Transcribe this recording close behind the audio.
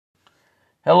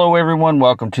Hello, everyone.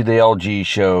 Welcome to the LG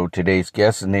Show. Today's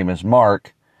guest, his name is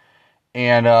Mark.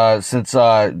 And since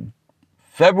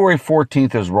February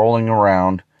 14th is rolling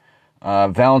around,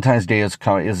 Valentine's Day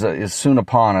is soon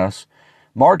upon us.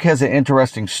 Mark has an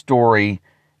interesting story.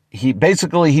 He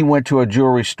went to a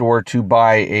jewelry store to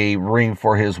buy a ring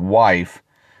for his wife.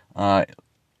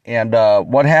 And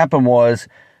what happened was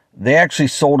they actually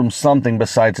sold him something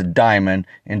besides a diamond.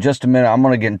 In just a minute, I'm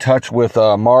going to get in touch with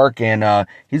Mark, and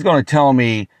he's going to tell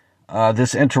me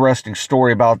this interesting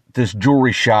story about this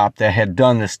jewelry shop that had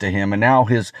done this to him. And now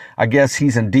I guess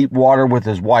he's in deep water with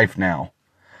his wife now.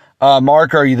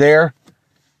 Mark, are you there?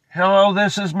 Hello,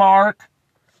 this is Mark.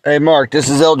 Hey, Mark, this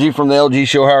is LG from the LG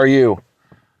Show. How are you?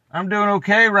 I'm doing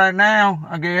okay right now,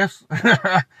 I guess.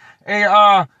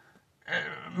 Hey,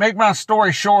 make my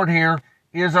story short here.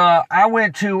 I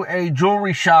went to a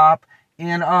jewelry shop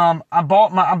and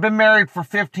I've been married for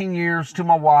 15 years to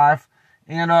my wife,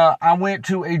 and I went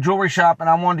to a jewelry shop and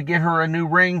I wanted to get her a new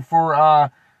ring for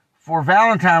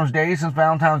Valentine's Day, since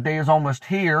Valentine's Day is almost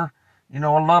here. You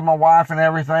know, I love my wife and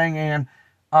everything, and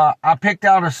I picked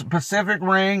out a specific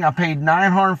ring. I paid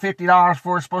 $950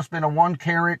 for it. It's supposed to be a 1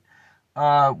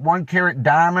 carat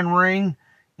diamond ring,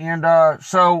 and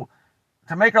so.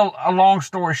 To make a long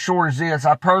story short is this: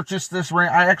 I purchased this ring.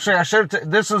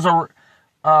 This is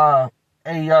a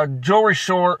jewelry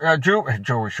store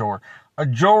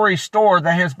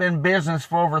that has been in business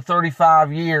for over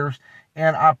 35 years.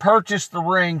 And I purchased the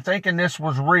ring thinking this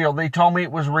was real. They told me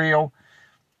it was real.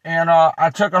 And I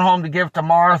took it home to give to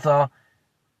Martha.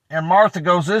 And Martha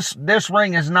goes, this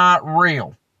ring is not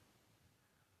real.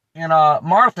 And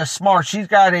Martha's smart. She's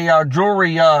got a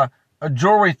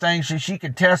jewelry thing so she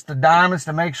could test the diamonds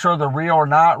to make sure they're real or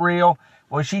not real.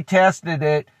 Well, she tested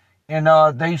it,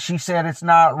 and she said it's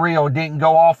not real. It didn't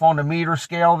go off on the meter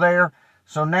scale there.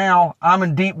 So now I'm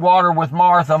in deep water with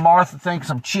Martha. Martha thinks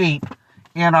I'm cheap.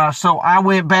 And so I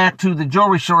went back to the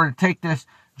jewelry store to take this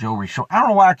jewelry store. I don't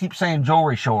know why I keep saying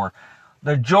jewelry store.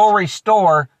 The jewelry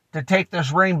store to take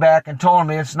this ring back, and told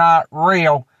me it's not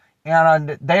real.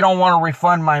 And they don't want to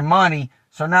refund my money.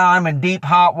 So now I'm in deep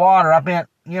hot water. I've been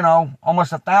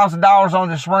almost $1,000 on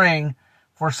this ring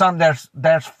for something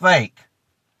that's fake.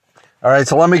 All right,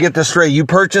 so let me get this straight. You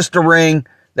purchased a ring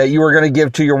that you were going to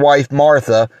give to your wife,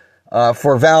 Martha,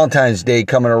 for Valentine's Day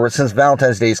since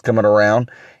Valentine's Day is coming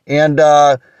around. And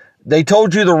they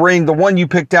told you the ring, the one you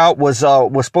picked out was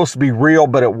supposed to be real,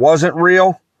 but it wasn't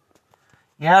real?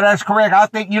 Yeah, that's correct. I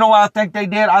think, what I think they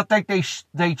did? I think they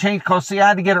changed, because, see, I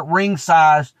had to get it ring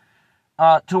size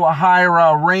to a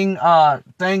higher ring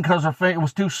thing, because it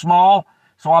was too small.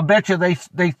 So I bet you they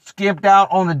skipped out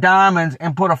on the diamonds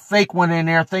and put a fake one in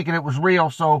there thinking it was real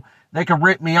so they could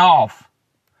rip me off.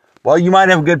 Well, you might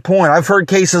have a good point. I've heard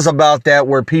cases about that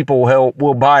where people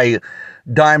will buy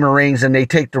diamond rings and they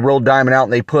take the real diamond out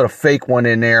and they put a fake one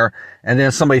in there, and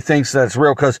then somebody thinks that's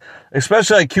real, because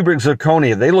especially like cubic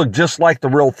zirconia, they look just like the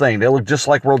real thing. They look just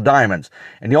like real diamonds.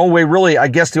 And the only way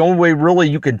really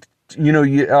you could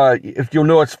if you'll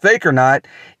know it's fake or not,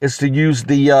 is to use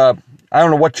the, I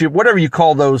don't know whatever you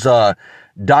call those,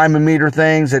 diamond meter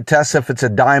things that test if it's a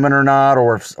diamond or not,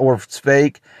 or if it's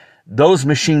fake. Those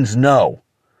machines know.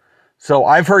 So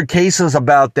I've heard cases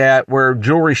about that where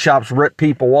jewelry shops rip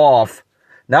people off.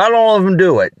 Not all of them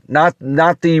do it. Not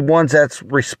the ones that's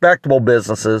respectable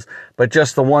businesses, but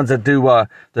just the ones that do,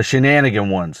 the shenanigan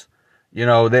ones.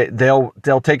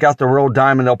 They'll take out the real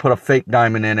diamond, they'll put a fake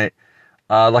diamond in it.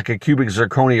 Like a cubic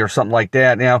zirconia or something like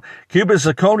that. Now, cubic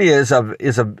zirconia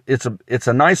it's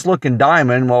a nice looking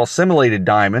diamond, simulated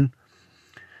diamond.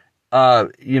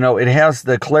 It has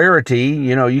the clarity.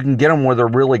 You can get them where they're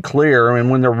really clear, and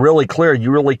when they're really clear,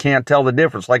 you really can't tell the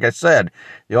difference. Like I said,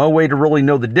 the only way to really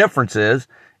know the difference is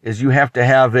you have to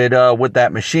have it with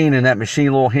that machine, and that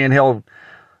machine, little handheld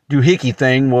doohickey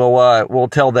thing, will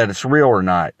tell that it's real or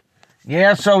not.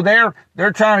 Yeah, so they're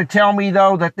trying to tell me,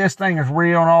 though, that this thing is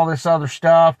real and all this other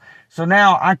stuff. So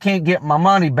now I can't get my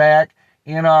money back.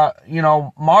 And,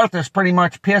 Martha's pretty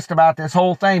much pissed about this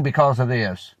whole thing because of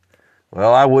this.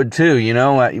 Well, I would too,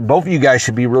 both of you guys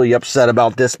should be really upset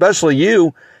about this, especially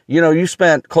you. You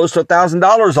spent close to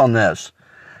 $1,000 on this.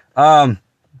 I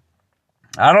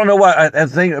don't know what, I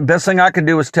think the best thing I can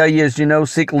do is tell you is,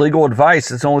 seek legal advice.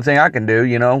 It's the only thing I can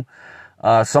do,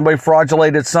 somebody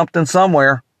fraudulated something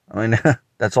somewhere. I mean,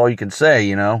 that's all you can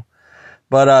say,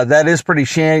 But that is pretty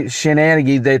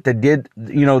shenanigan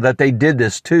that they did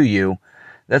this to you.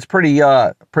 That's pretty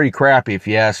crappy if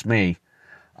you ask me.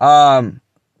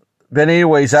 But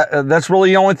anyways, that's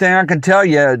really the only thing I can tell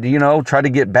you, try to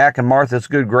get back in Martha's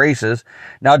good graces.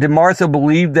 Now, did Martha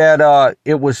believe that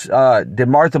did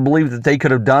Martha believe that they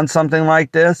could have done something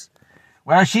like this?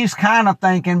 Well, she's kind of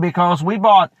thinking because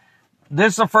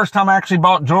this is the first time I actually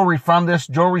bought jewelry from this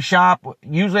jewelry shop.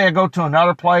 Usually I go to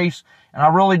another place and I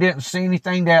really didn't see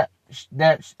anything that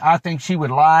I think she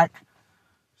would like.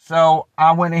 So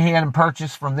I went ahead and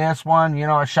purchased from this one. You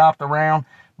know, I shopped around,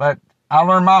 but I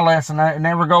learned my lesson. I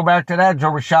never go back to that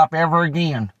jewelry shop ever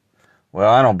again.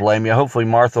 Well, I don't blame you. Hopefully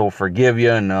Martha will forgive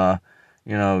you and,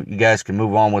 you know, you guys can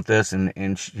move on with this and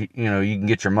you know, you can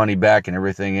get your money back and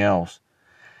everything else.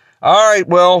 All right.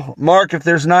 Well, Mark, if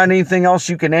there's not anything else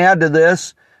you can add to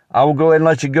this, I will go ahead and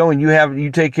let you go, and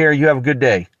you take care. You have a good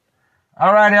day.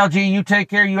 All right, LG, you take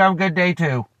care. You have a good day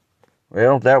too.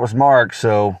 Well, that was Mark.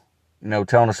 So, you know,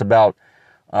 telling us about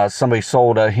somebody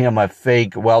sold him a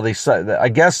fake. Well, I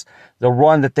guess the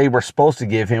one that they were supposed to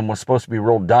give him was supposed to be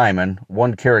real diamond,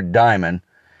 1 carat diamond,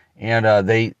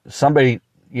 and somebody,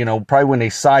 you know, probably when they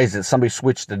sized it, somebody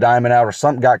switched the diamond out or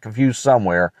something got confused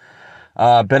somewhere.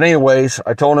 But anyways,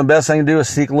 I told them the best thing to do is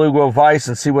seek legal advice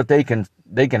and see what they can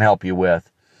help you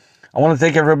with. I want to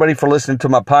thank everybody for listening to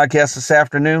my podcast this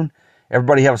afternoon.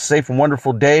 Everybody have a safe and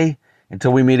wonderful day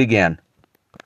until we meet again.